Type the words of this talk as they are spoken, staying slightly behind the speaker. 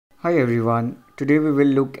Hi everyone, today we will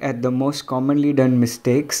look at the most commonly done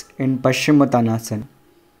mistakes in Paschimottanasana.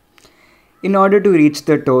 In order to reach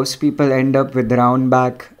the toes, people end up with round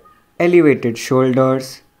back, elevated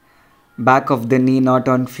shoulders, back of the knee not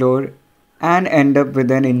on floor, and end up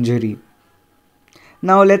with an injury.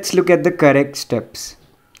 Now let's look at the correct steps.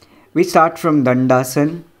 We start from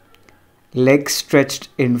Dandasana, legs stretched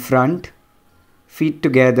in front, feet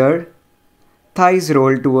together, thighs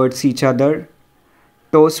rolled towards each other,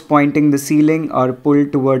 toes pointing the ceiling or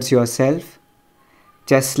pulled towards yourself,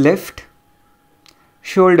 chest lift,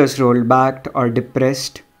 shoulders rolled back or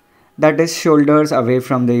depressed, that is, shoulders away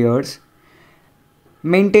from the ears.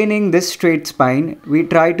 Maintaining this straight spine, we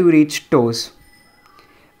try to reach toes.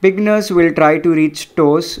 Beginners will try to reach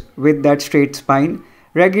toes with that straight spine.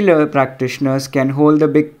 Regular practitioners can hold the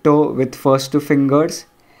big toe with first two fingers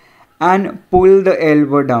and pull the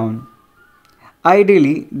elbow down.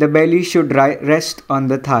 Ideally, the belly should rest on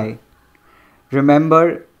the thigh.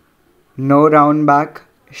 Remember, no round back,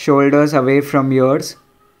 shoulders away from ears.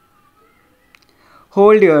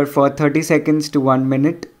 Hold here for 30 seconds to 1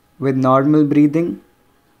 minute with normal breathing.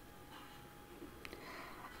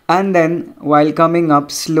 And then, while coming up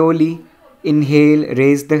slowly, inhale,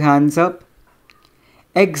 raise the hands up.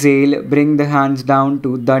 Exhale, bring the hands down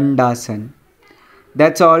to Dandasana.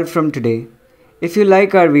 That's all from today. If you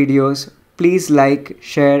like our videos, please like,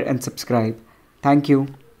 share and subscribe. Thank you.